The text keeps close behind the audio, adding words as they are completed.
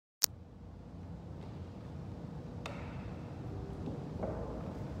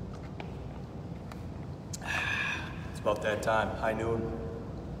about that time. High noon,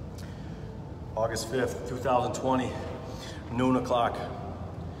 August 5th, 2020, noon o'clock.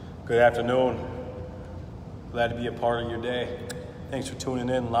 Good afternoon. Glad to be a part of your day. Thanks for tuning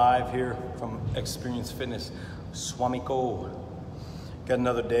in live here from Xperiencefitness, Swamico. Got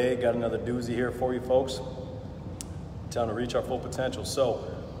another day, got another doozy here for you folks. Time to reach our full potential. So,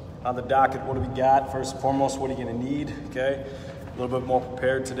 on the docket, what do we got? First and foremost, what are you gonna need, okay? A little bit more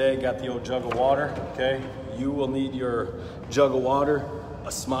prepared today. Got the old jug of water, okay? You will need your jug of water,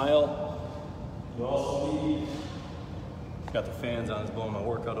 a smile. You also need, got the fans on, it's blowing my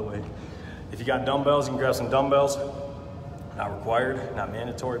workout away. If you got dumbbells, you can grab some dumbbells. Not required, not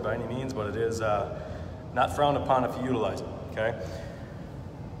mandatory by any means, but it is not frowned upon if you utilize it, okay?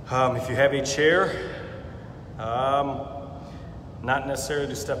 If you have a chair, not necessarily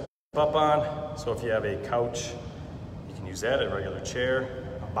to step up on. So if you have a couch, you can use that, a regular chair,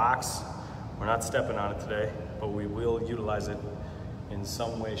 a box. We're not stepping on it today, but we will utilize it in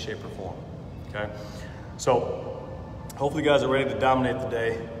some way, shape, or form, okay? So hopefully you guys are ready to dominate the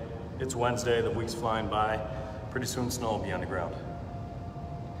day. It's Wednesday, the week's flying by. Pretty soon snow will be on the ground.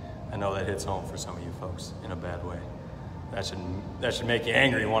 I know that hits home for some of you folks in a bad way. That should make you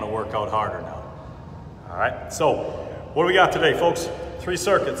angry and want to work out harder now. All right, so what do we got today, folks? 3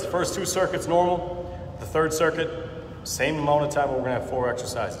 circuits. First 2 circuits normal. The third circuit, same amount of time, but we're gonna have 4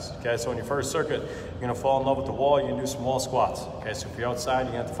 exercises. Okay, so in your first circuit, you're gonna fall in love with the wall, you're gonna do some wall squats. Okay, so if you're outside,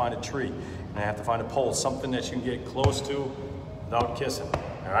 you're gonna have to find a tree. You're gonna have to find a pole, something that you can get close to without kissing,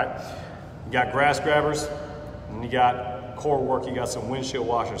 all right? You got grass grabbers, and you got core work, you got some windshield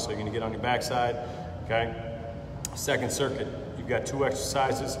washers, so you're gonna get on your backside, okay? Second circuit, you've got 2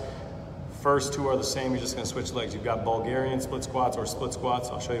 exercises. First 2 are the same, you're just gonna switch legs. You've got Bulgarian split squats or split squats.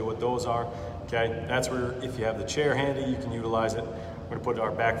 I'll show you what those are, okay? That's where, if you have the chair handy, you can utilize it. We're gonna put our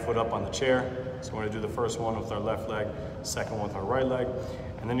back foot up on the chair. So we're gonna do the first one with our left leg, second one with our right leg,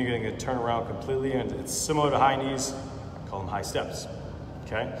 and then you're gonna turn around completely, and it's similar to high knees, call them high steps,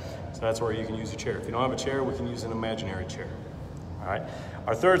 okay? So that's where you can use your chair. If you don't have a chair, we can use an imaginary chair, all right?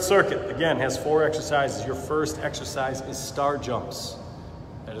 Our third circuit, again, has 4 exercises. Your first exercise is star jumps.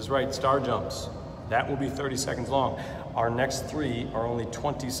 That is right, star jumps. That will be 30 seconds long. Our next 3 are only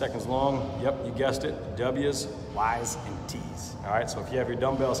 20 seconds long. Yep, you guessed it, W's, Y's, and T's. All right, so if you have your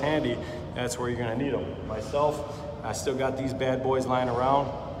dumbbells handy, that's where you're gonna need them. Myself, I still got these bad boys lying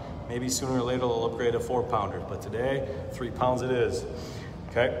around. Maybe sooner or later they'll upgrade a 4-pounder, but today, 3 pounds it is,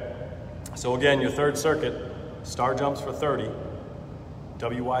 okay? So again, your third circuit, star jumps for 30.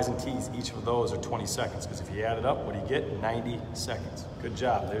 W, Y's, and T's, each of those are 20 seconds, because if you add it up, what do you get? 90 seconds. Good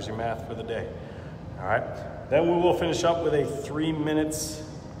job, there's your math for the day. All right, then we will finish up with a 3 minutes,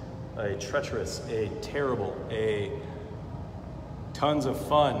 a treacherous, a terrible, a tons of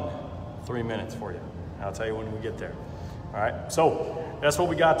fun 3 minutes for you. I'll tell you when we get there. All right, so that's what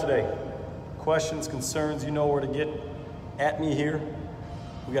we got today. Questions, concerns, you know where to get at me here.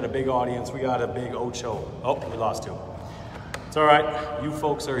 We got a big audience, we got a big Ocho. Oh, we lost 2. It's all right, you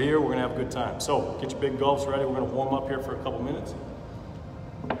folks are here, we're gonna have a good time. So get your big gulps ready, we're gonna warm up here for a couple minutes.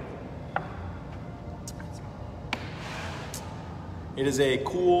 It is a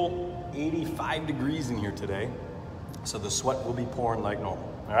cool 85 degrees in here today, so the sweat will be pouring like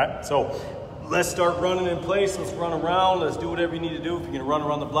normal, all right? So let's start running in place, let's run around, let's do whatever you need to do. If you're gonna run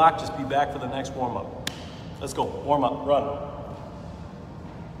around the block, just be back for the next warm up. Let's go, warm up, run.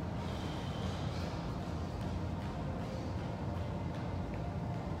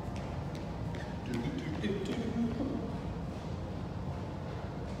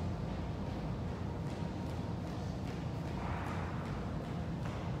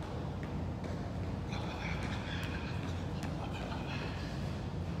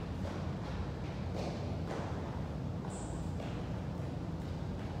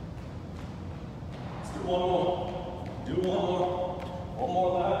 One more. Do one more. One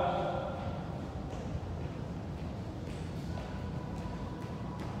more lap.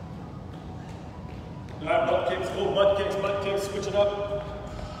 All right, butt kicks, go butt kicks, switch it up.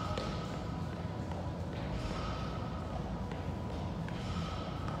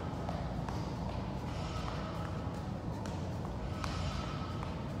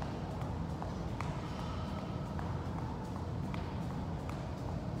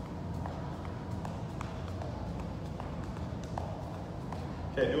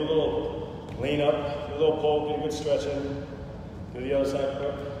 Okay, do a little lean up, do a little pull, get a good stretch in. Do the other side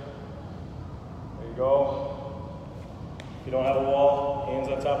quick. There you go. If you don't have a wall, hands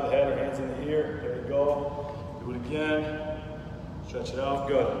on top of the head or hands in the ear. There you go. Do it again. Stretch it out.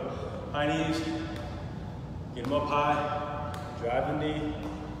 Good. High knees. Get them up high. Drive the knee.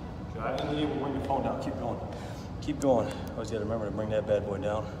 Drive the knee. We'll bring your phone down. Keep going. Keep going. Always got to remember to bring that bad boy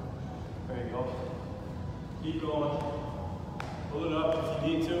down. There you go. Keep going. Pull it up if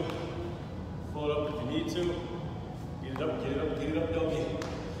you need to. Pull it up if you need to. Get it up, get it up, get it up, doggy.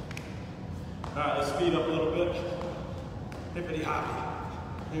 All right, let's speed up a little bit. Hippity hoppy.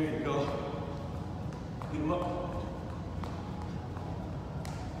 There you go. Get them up.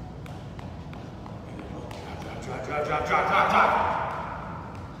 Drop, drop, drop, drop, drop, drop.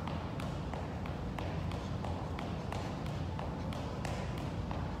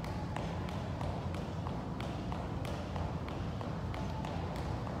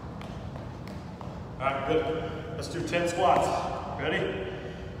 All right, good. Let's do 10 squats. Ready?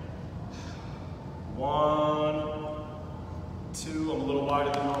 1, 2, I'm a little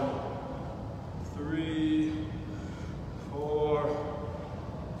wider than normal. 3, 4,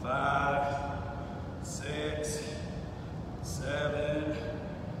 5, 6, 7,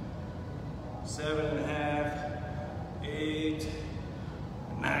 7.5, 8,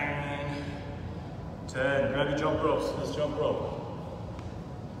 9, 10. Grab your jump ropes. Let's jump rope.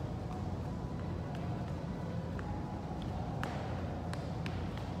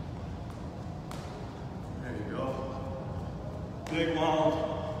 There you go. Big one.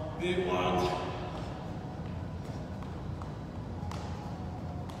 Big one.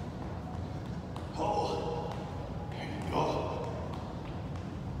 Oh, there you go.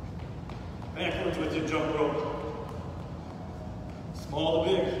 Backwards with your jump rope. Small to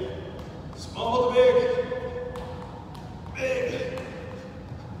big. Small to big. Big.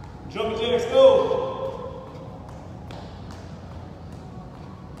 Jumping jacks, go.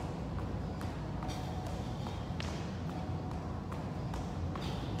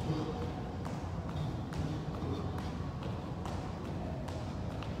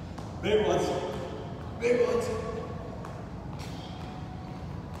 Big ones. Big ones.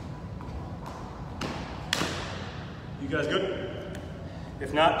 You guys good?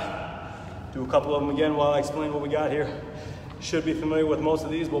 If not, do a couple of them again while I explain what we got here. Should be familiar with most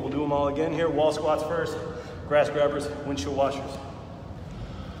of these, but we'll do them all again here. Wall squats first, grass grabbers, windshield washers.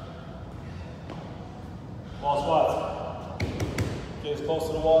 Wall squats. Get as close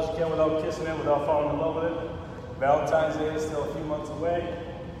to the wall as you can without kissing it, without falling in love with it. Valentine's Day is still a few months away.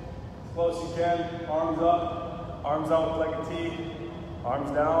 As close as you can, arms up, arms out like a T,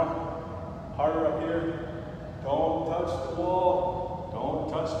 arms down, harder up here. Don't touch the wall, don't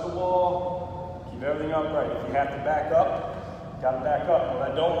touch the wall. Keep everything upright. If you have to back up, you gotta back up. What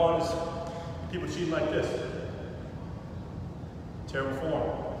I don't want is people cheating like this. Terrible form,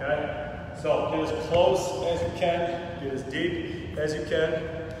 okay? So get as close as you can, get as deep as you can.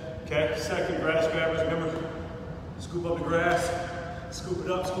 Okay, second, grass grabbers, remember, scoop up the grass. Scoop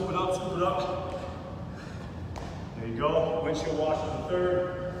it up, scoop it up, scoop it up. There you go. Windshield washers the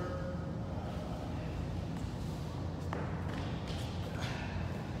third.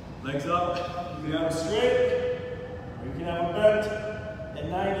 Legs up. You can have them straight, or you can have them bent. At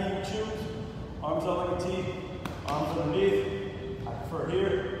 90, you choose. Arms up like a T, arms underneath. I prefer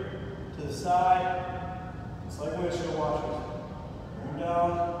here, to the side. It's like windshield washers. Bring them down,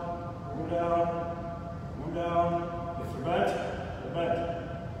 bring them down, bring them down. If they're bent, bent.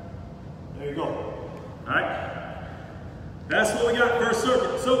 There you go. All right. That's what we got first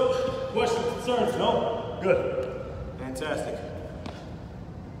circuit. So, questions, concerns? No? Good. Fantastic.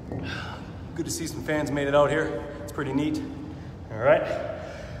 Good to see some fans made it out here. It's pretty neat. All right.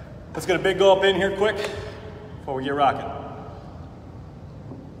 Let's get a big go up in here quick before we get rocking.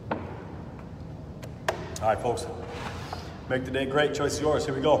 All right, folks. Make the day great. Choice is yours.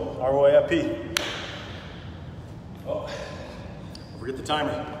 Here we go. ROAFP. Oh. Forget the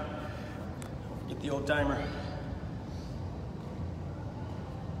timer. Get the old timer.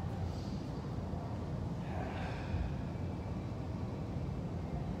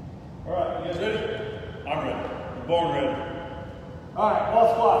 All right, you guys ready? I'm ready. I'm born ready. All right, wall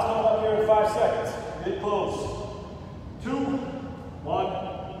squats. Come up here in 5 seconds. Get close. 2, 1.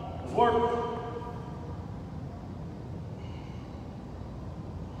 Let's work.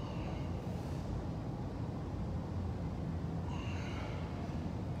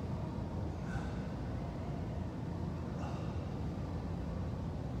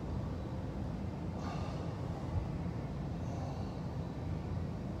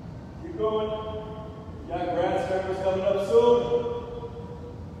 Going. You got grass grabbers coming up soon.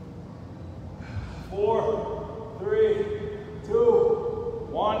 4, 3, 2,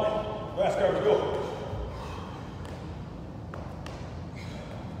 1. Grass grabbers, go.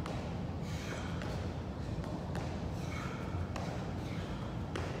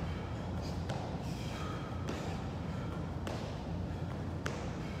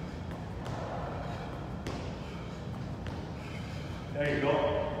 There you go.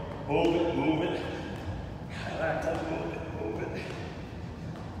 Move it, move it. Move it, move it.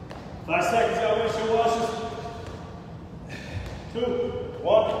 5 seconds, got windshield washes. 2,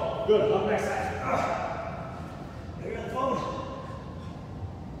 1, good. On the next side. There you're on the phone.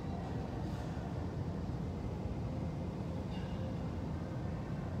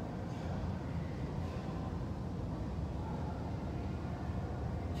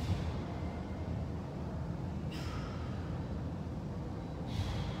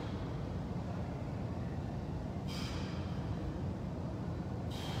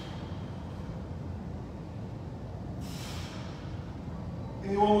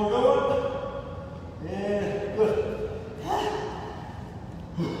 One more good one. And good.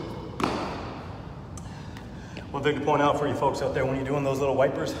 One thing to point out for you folks out there, when you're doing those little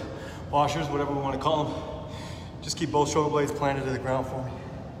wipers, washers, whatever we want to call them, just keep both shoulder blades planted to the ground for me.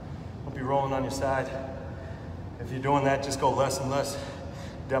 Don't be rolling on your side. If you're doing that, just go less and less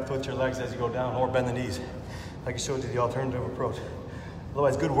depth with your legs as you go down, or bend the knees, like I showed you the alternative approach.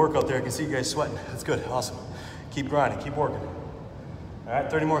 Otherwise, good work out there. I can see you guys sweating. That's good. Awesome. Keep grinding. Keep working. All right,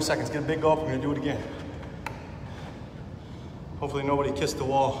 30 more seconds. Get a big gulp. We're gonna do it again. Hopefully nobody kissed the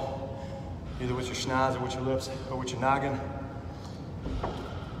wall, either with your schnoz or with your lips or with your noggin.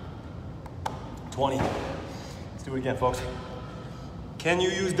 20. Let's do it again, folks. Can you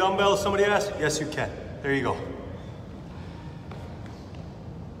use dumbbells? Somebody asked. Yes, you can. There you go.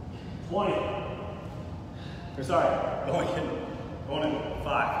 20. Or sorry, going in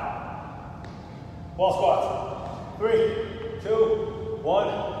 5. Wall squats. 3, 2, 1,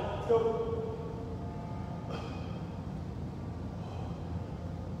 let's go.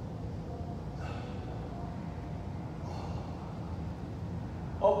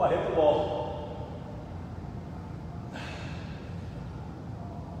 Oh, I hit the ball.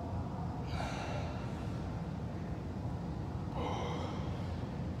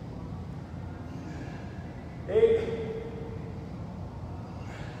 Eight.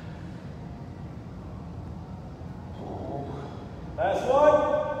 Last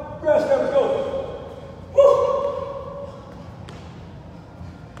one. Grass cutters, go. Woo.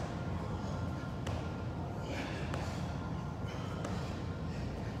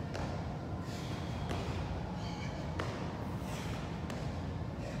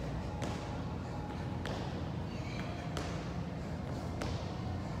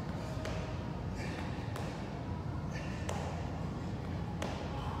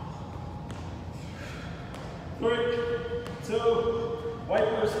 Three, 2,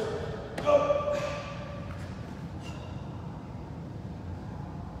 wipers, go.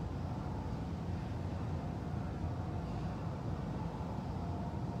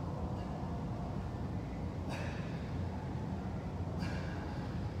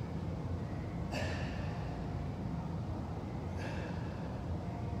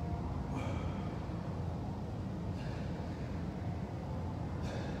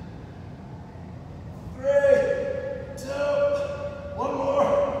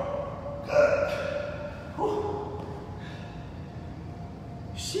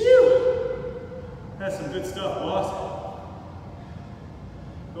 That's some good stuff, boss.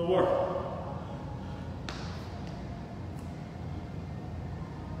 Good work.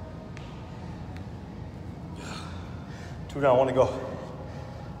 Two down, one to go.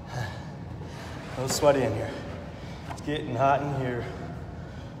 A little sweaty in here. It's getting hot in here.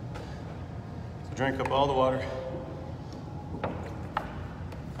 So drink up all the water.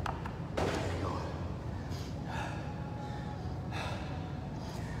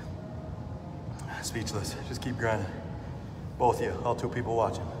 Speechless. Just keep grinding. Both of you, all 2 people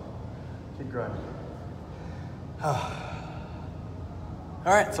watching. Keep grinding. All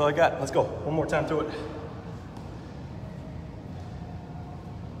right, that's all I got. Let's go. One more time to it.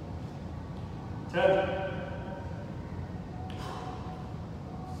 10.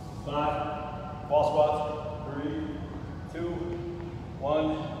 5. Wall squats. 3, 2,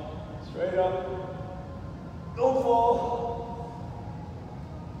 1. Straight up. Don't fall.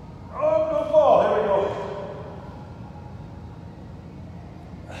 Oh, no fall. There we go.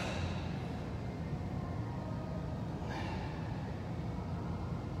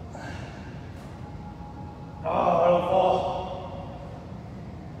 Oh, I don't fall.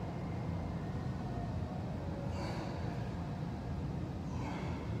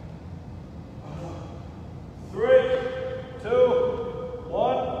 Three, 2,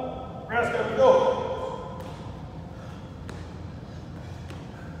 1. Grass cutter, go.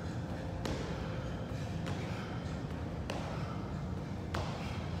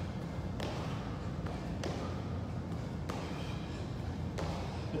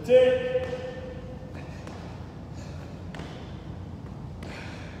 That's it.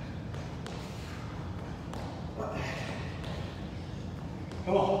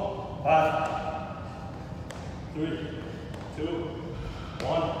 Come on. 5, 3, 2,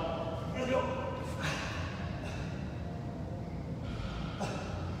 1. Let's go.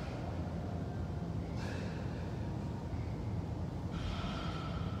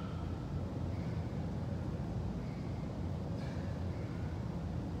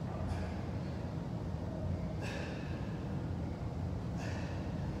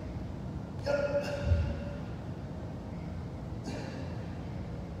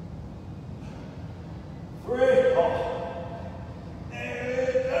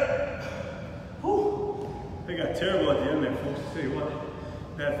 They got terrible at the end there, folks. I'll tell you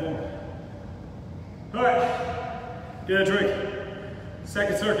what, bad form. All right, get a drink.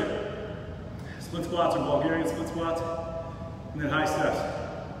 Second circuit. Split squats or Bulgarian split squats, and then high steps.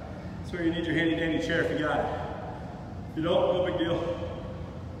 That's where you need your handy dandy chair if you got it. If you don't, no big deal.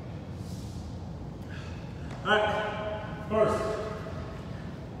 All right, first,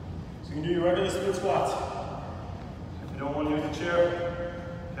 so you can do your regular split squats. If you don't want to use the chair,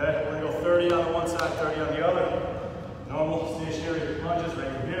 okay, we're gonna go 30 on the one side, 30 on the other. Normal stationary lunges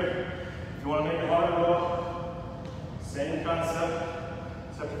right from here. If you want to make it harder though, same concept,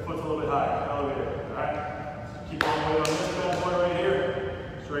 except your foot's a little bit higher, elevator, all right? Keep going weight on this bad boy right here,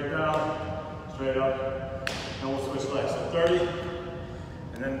 straight down, straight up, and we'll switch legs. So 30,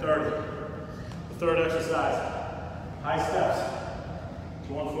 and then 30. The third exercise, high steps.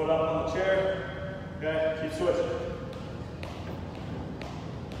 So one foot up on the chair, okay, keep switching.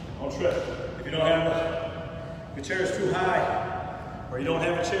 Don't trip. If you don't have the chair is too high, or you don't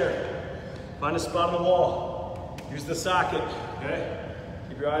have a chair, find a spot on the wall. Use the socket, okay?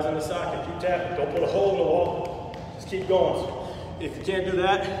 Keep your eyes on the socket, keep tapping. Don't put a hole in the wall, just keep going. So if you can't do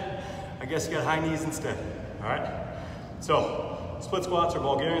that, I guess you got high knees instead, all right? So, split squats or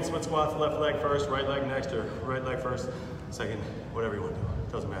Bulgarian split squats, left leg first, right leg next, or right leg first, second, whatever you want to do,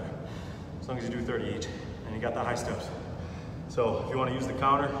 doesn't matter. As long as you do 30 each, and you got the high steps. So if you want to use the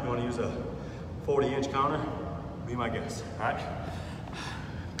counter, if you want to use a 40-inch counter, be my guest, all right?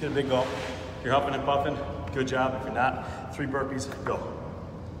 Get a big gulp. If you're huffing and puffing, good job. If you're not, 3 burpees, go.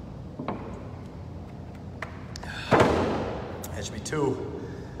 That should be 2,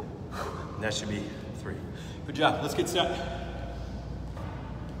 and that should be 3. Good job, let's get set.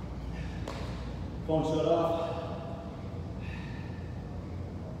 Phone shut off.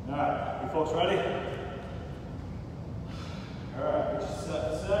 All right, you folks ready? All right, get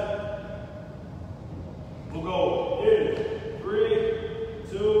your set. We'll go in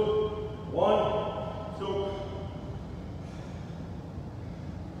 3, 2, 1, 2.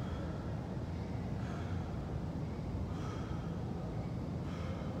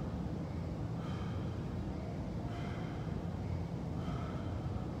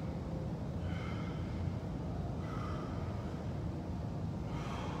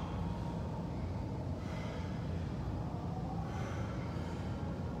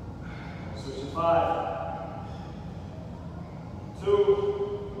 Switch to 5, 2,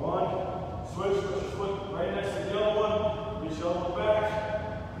 1. Switch, put your foot right next to the yellow one. Reach your elbow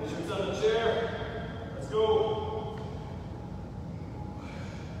back. Make sure it's on the chair. Let's go.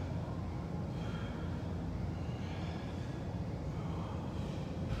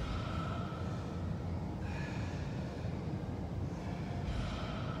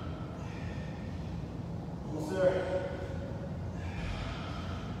 Almost there.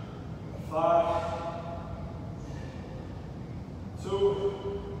 5, 2,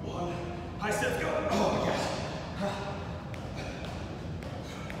 1. High steps, go. Oh my gosh.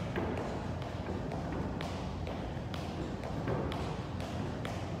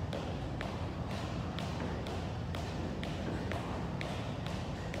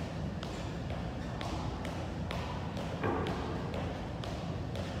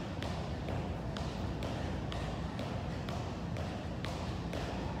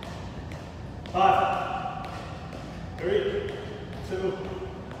 Five, 3, 2,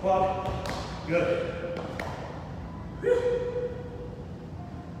 1. Good. Whew.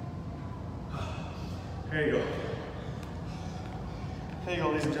 There you go. There you go,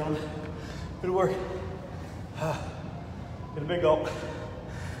 ladies and gentlemen. Good work. Get a big gulp.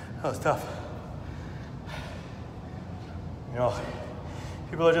 That was tough. You know,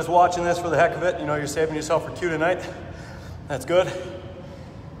 people are just watching this for the heck of it. You know, you're saving yourself for Q tonight. That's good.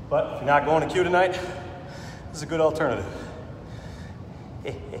 But if you're not going to Q tonight, this is a good alternative.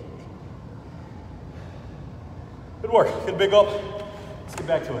 Good work, good big up. Let's get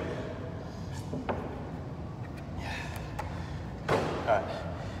back to it. All right.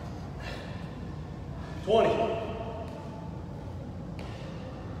 20.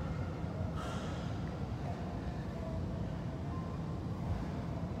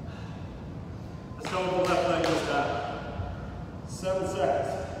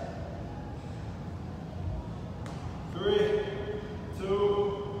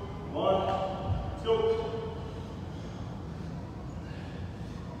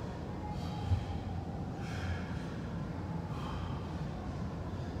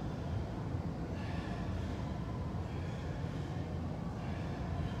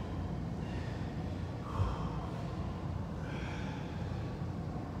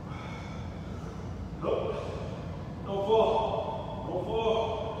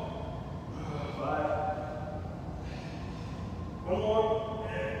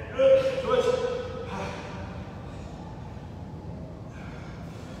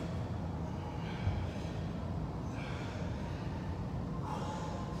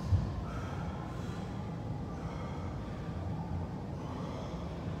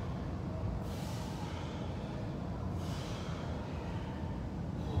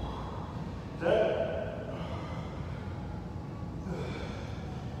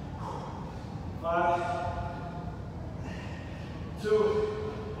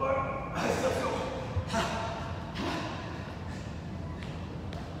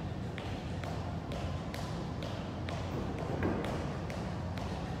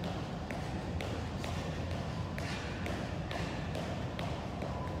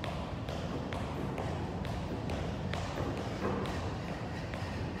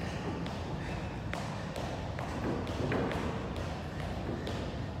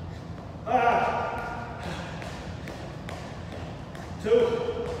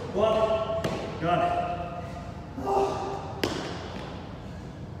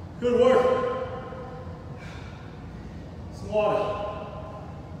 Good work. Some water.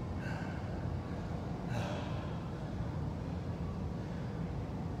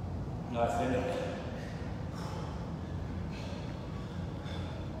 That's it.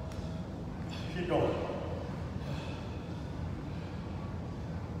 Keep going.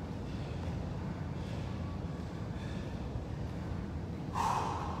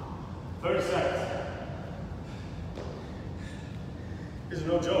 This is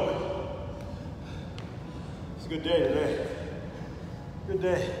no joke. It's a good day today. Good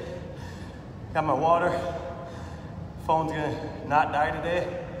day. Got my water. Phone's gonna not die today.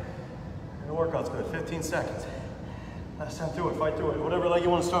 And the workout's good. 15 seconds. Last time through it, fight through it. Whatever leg you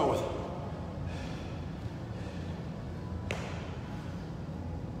want to start with.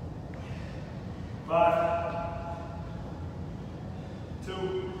 Five, 2,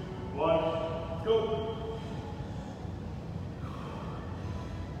 1, go.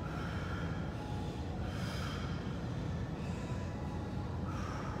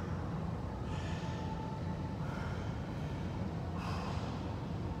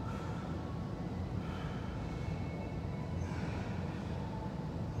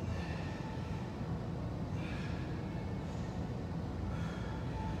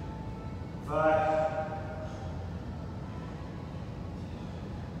 Five.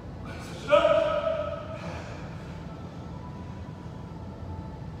 Switch it up.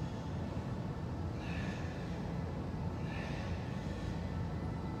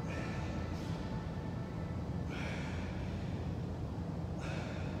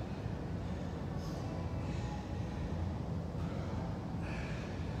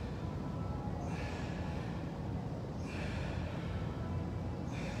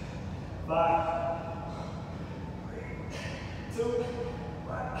 Five, 2,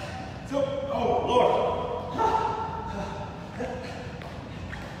 1, 2. Oh, Lord.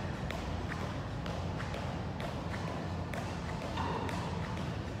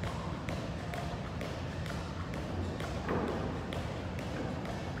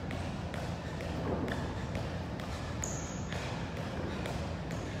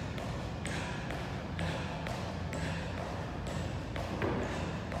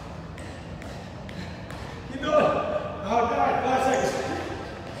 Keep going. Oh, God, 5 seconds.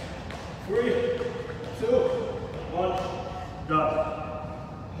 3, 2, 1, done.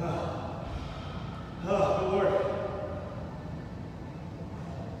 Good work.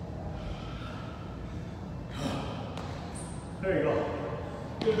 There you go.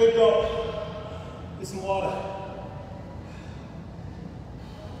 Good big go. Get some water.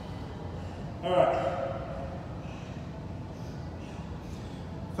 All right.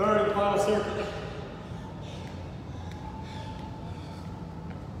 Third and final circuit.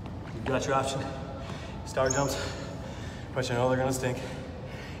 You've got your option. Star jumps, but you know they're gonna stink.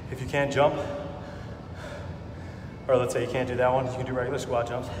 If you can't jump, or let's say you can't do that one, you can do regular squat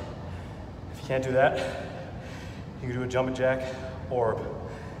jumps. If you can't do that, you can do a jumping jack or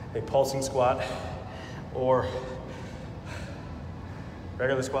a pulsing squat or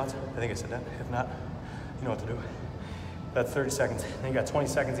regular squats. I think I said that. If not, you know what to do. That's 30 seconds. Then you got 20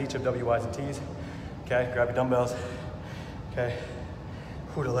 seconds each of WYs and Ts. Okay, grab your dumbbells. Okay.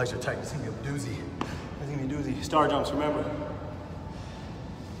 Ooh, the legs are tight. It's gonna be a doozy. It's gonna be a doozy. Star jumps, remember.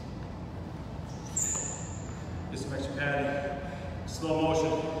 Just some extra padding. Slow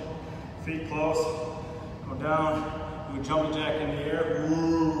motion. Feet close. Go down. Do a jumping jack in the air.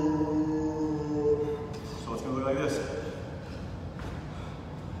 So it's gonna look like this.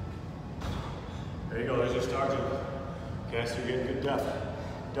 There you go. There's your star jump. Okay, so you're getting good depth.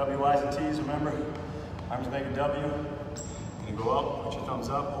 WYs and Ts, remember. Arms make a W. You're gonna go up, put your thumbs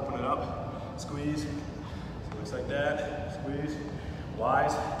up, open it up, squeeze. So it looks like that. Squeeze.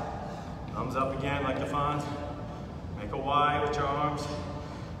 Ys. Thumbs up again, like the fawns. Make a Y with your arms.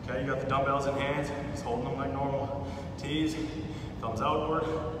 Okay, you got the dumbbells in hands, just holding them like normal. T's, thumbs outward,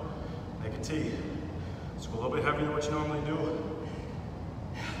 make a T. Just go a little bit heavier than what you normally do.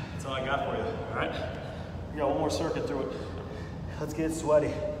 That's all I got for you, all right? We got one more circuit through it. Let's get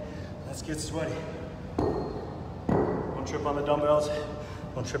sweaty. Let's get sweaty. Don't trip on the dumbbells.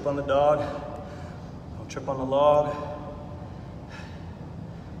 Don't trip on the dog. Don't trip on the log.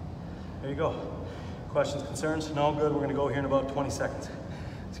 There you go. Questions, concerns? No, good. We're gonna go here in about 20 seconds.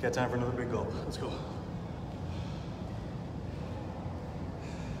 Let's get time for another big gulp. Let's go.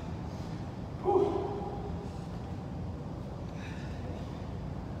 Whew.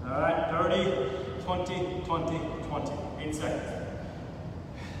 All right, 30, 20, 20, 20. 8 seconds.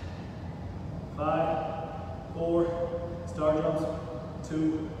 5, 4, star jumps,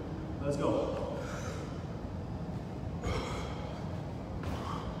 2, let's go.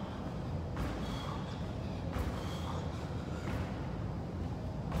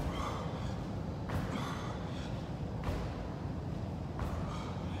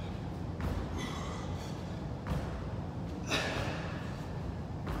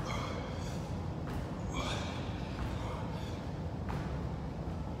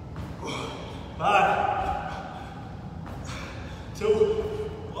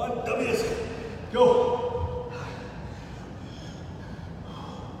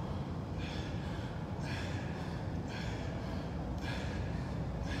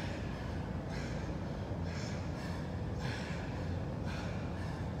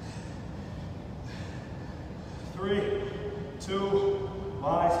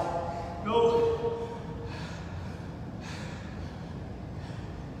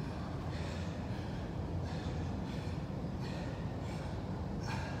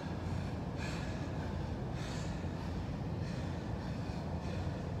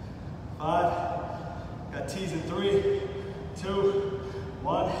 5. Got T's in 3, 2,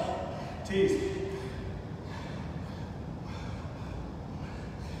 1. T's.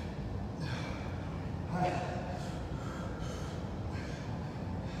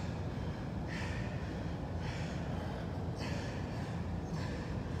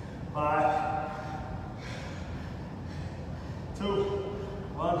 5, 2,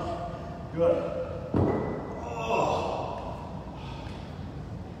 1. Good.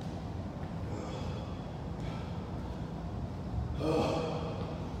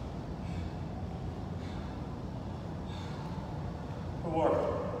 Good work.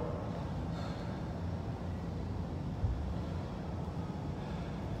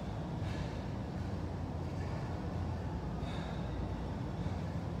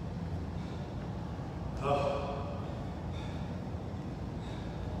 Tough.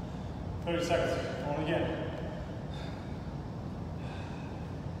 30 seconds. On again.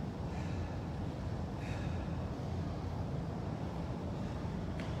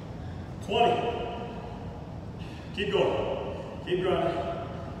 Keep going. Keep grinding.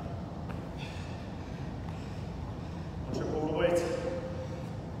 Don't trip over the weights.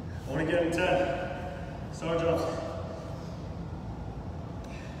 Only getting 10. Star jumps.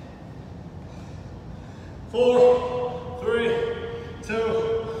 4, 3, 2,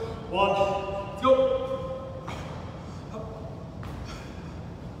 1. Let's go.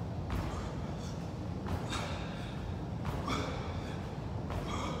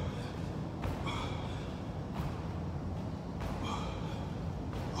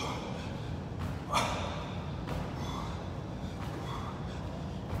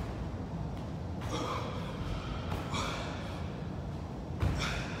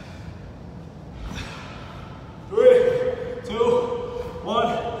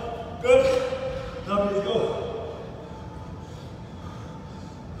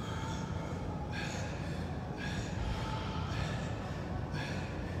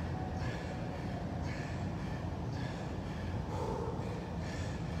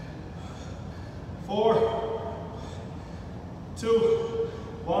 Four, 2,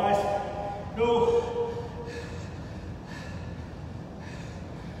 wide, go.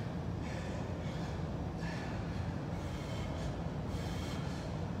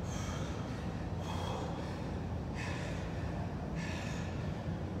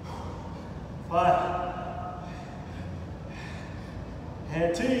 5,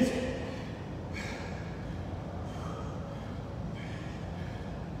 and T's.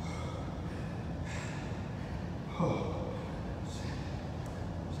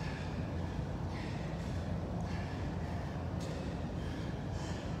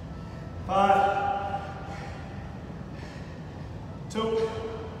 5, 2,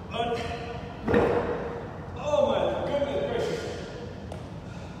 1. Oh my goodness gracious.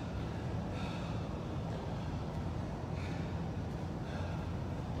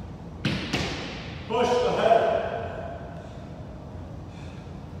 Push ahead.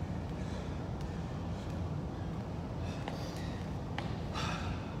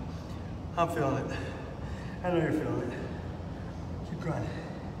 I'm feeling it. I know you're feeling it. Keep grinding.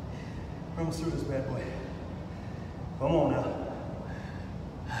 We're almost through this bad boy. Come on now.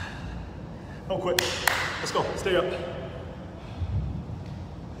 Don't quit. Let's go. Stay up.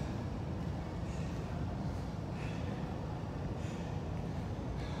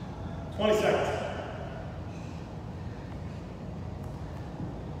 Seconds.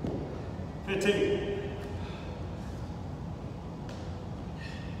 15.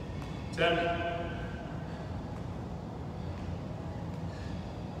 10.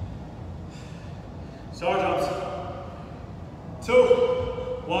 2,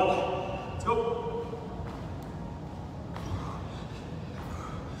 1, let's go.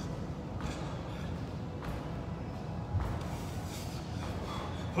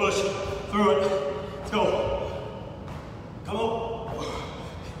 Push through it. Let's go. Come on.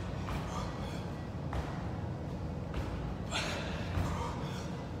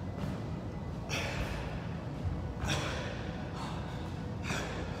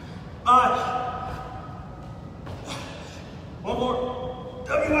 One more.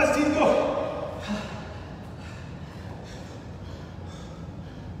 WST, go.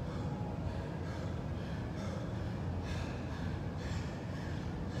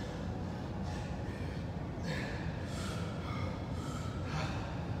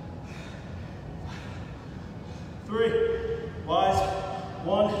 Three, wise,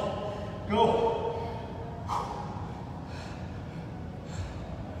 1, go.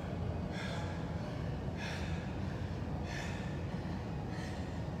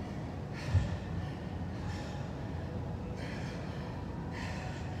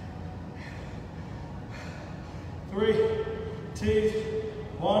 3, 2,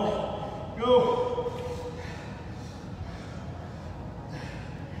 1, go.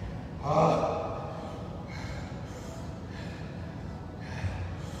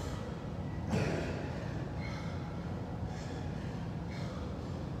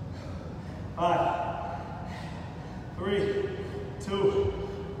 Five, 3, 2,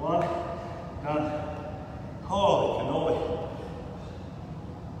 1, done. Holy cannoli.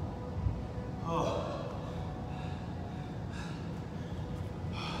 Oh.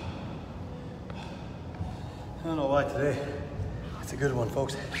 I don't know why today. It's a good one,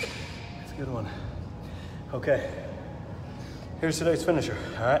 folks. It's a good one. Okay. Here's today's finisher,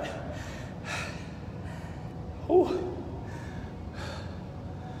 all right? Whew.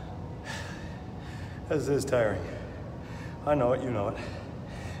 This is tiring. I know it, you know it.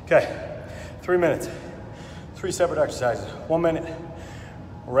 Okay, 3 minutes. 3 separate exercises. 1 minute,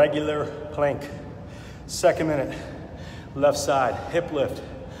 regular plank. 2nd minute, left side, hip lift.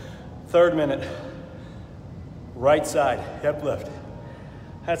 3rd minute, right side, hip lift.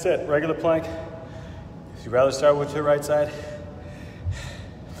 That's it, regular plank. If you'd rather start with your right side,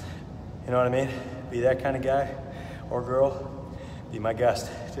 you know what I mean? Be that kind of guy or girl, be my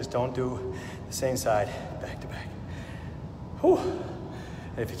guest. Just don't do the same side back to back. Whew.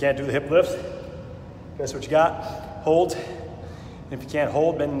 And if you can't do the hip lifts, guess what you got? Hold. And if you can't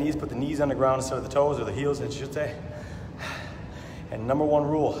hold, bend the knees, put the knees on the ground instead of the toes, or the heels, I should say. And number 1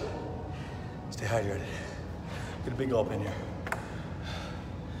 rule, stay hydrated. Get a big gulp in here.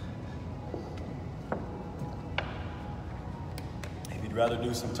 If you'd rather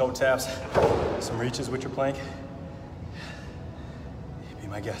do some toe taps, some reaches with your plank, be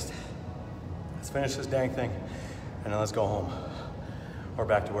my guest. Let's finish this dang thing, and then let's go home. Or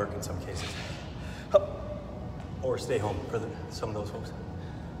back to work in some cases. Or stay home for some of those folks.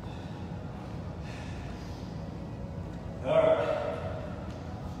 All right.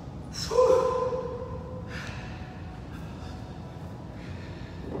 Whew.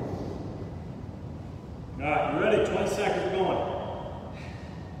 All right, you ready? 20 seconds going.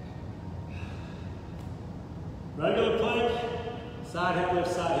 Regular plank, side hip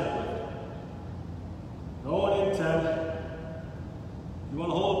lift, side hip lift. Going in 10. You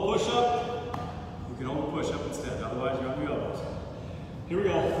want to hold a push-up? You can hold a push-up instead, otherwise you're on your elbows. Here we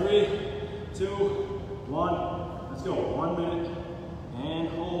go, 3, 2, 1. Let's go, 1 minute. And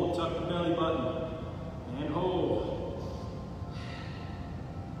hold, tuck the belly button. And hold.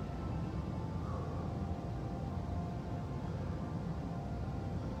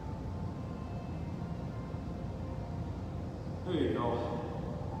 There you go.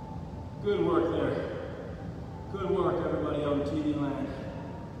 Good work there. Good work, everybody on TV land.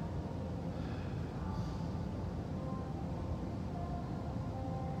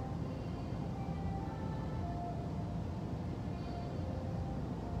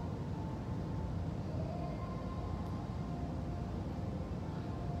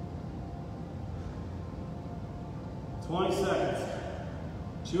 $20 seconds.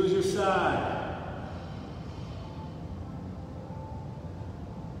 Choose your side.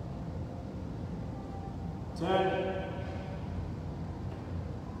 Ten,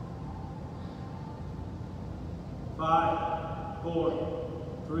 5,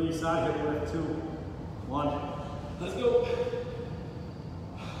 4, 3, side hip lift, 2, 1. Let's go.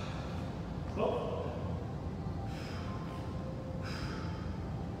 Oh.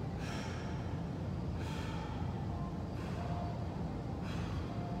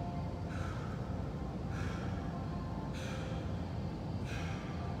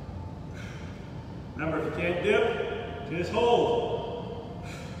 Remember, if you can't dip, just hold.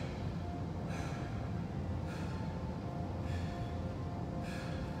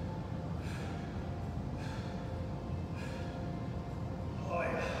 Oh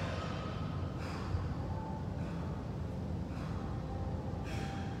yeah.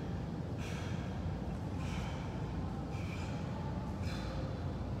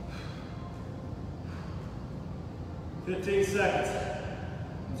 $15 seconds.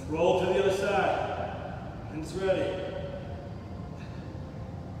 Let's roll to the other side. And it's ready.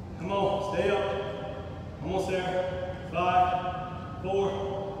 Come on, stay up. Almost there. 5,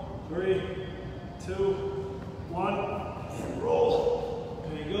 4, 3, 2, 1. And roll.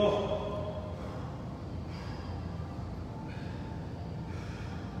 There you go.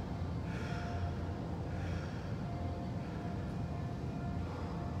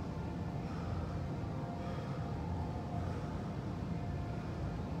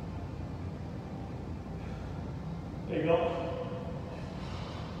 There you go.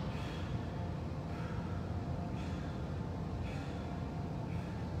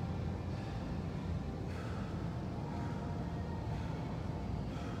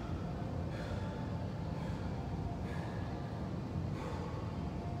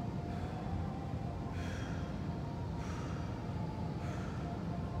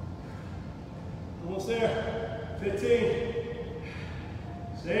 Almost there. 15.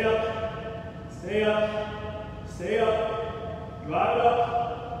 Stay up. Stay up. Stay up. Drive it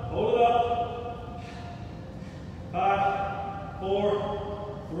up. Hold it up. 5,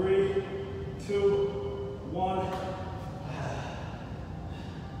 4, 3, 2, 1.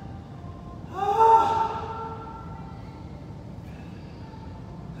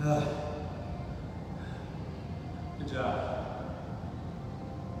 Good job.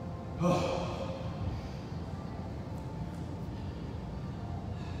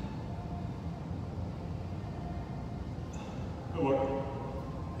 Good work.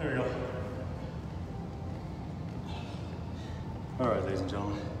 There we go. All right, ladies and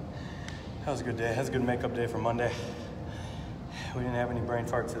gentlemen. That was a good day. That was a good makeup day for Monday. We didn't have any brain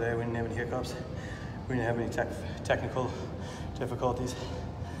farts today. We didn't have any hiccups. We didn't have any technical difficulties.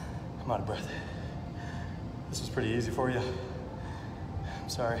 I'm out of breath. This was pretty easy for you. I'm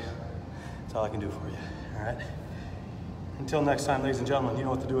sorry. That's all I can do for you, all right? Until next time, ladies and gentlemen, you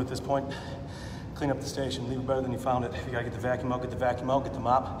know what to do at this point. Clean up the station, leave it better than you found it. If you gotta get the vacuum out, get the vacuum out, get the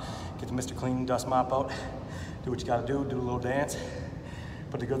mop, get the Mr. Clean dust mop out. Do what you gotta do a little dance.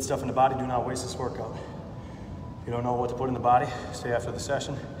 Put the good stuff in the body, do not waste this workout. If you don't know what to put in the body, stay after the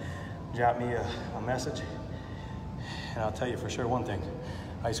session, drop me a message, and I'll tell you for sure one thing,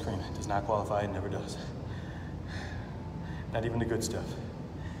 ice cream does not qualify, it never does. Not even the good stuff.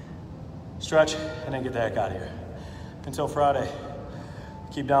 Stretch, and then get the heck out of here. Until Friday,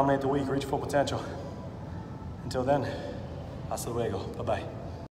 keep dominating the week, reach full potential. Until then, hasta luego, bye-bye.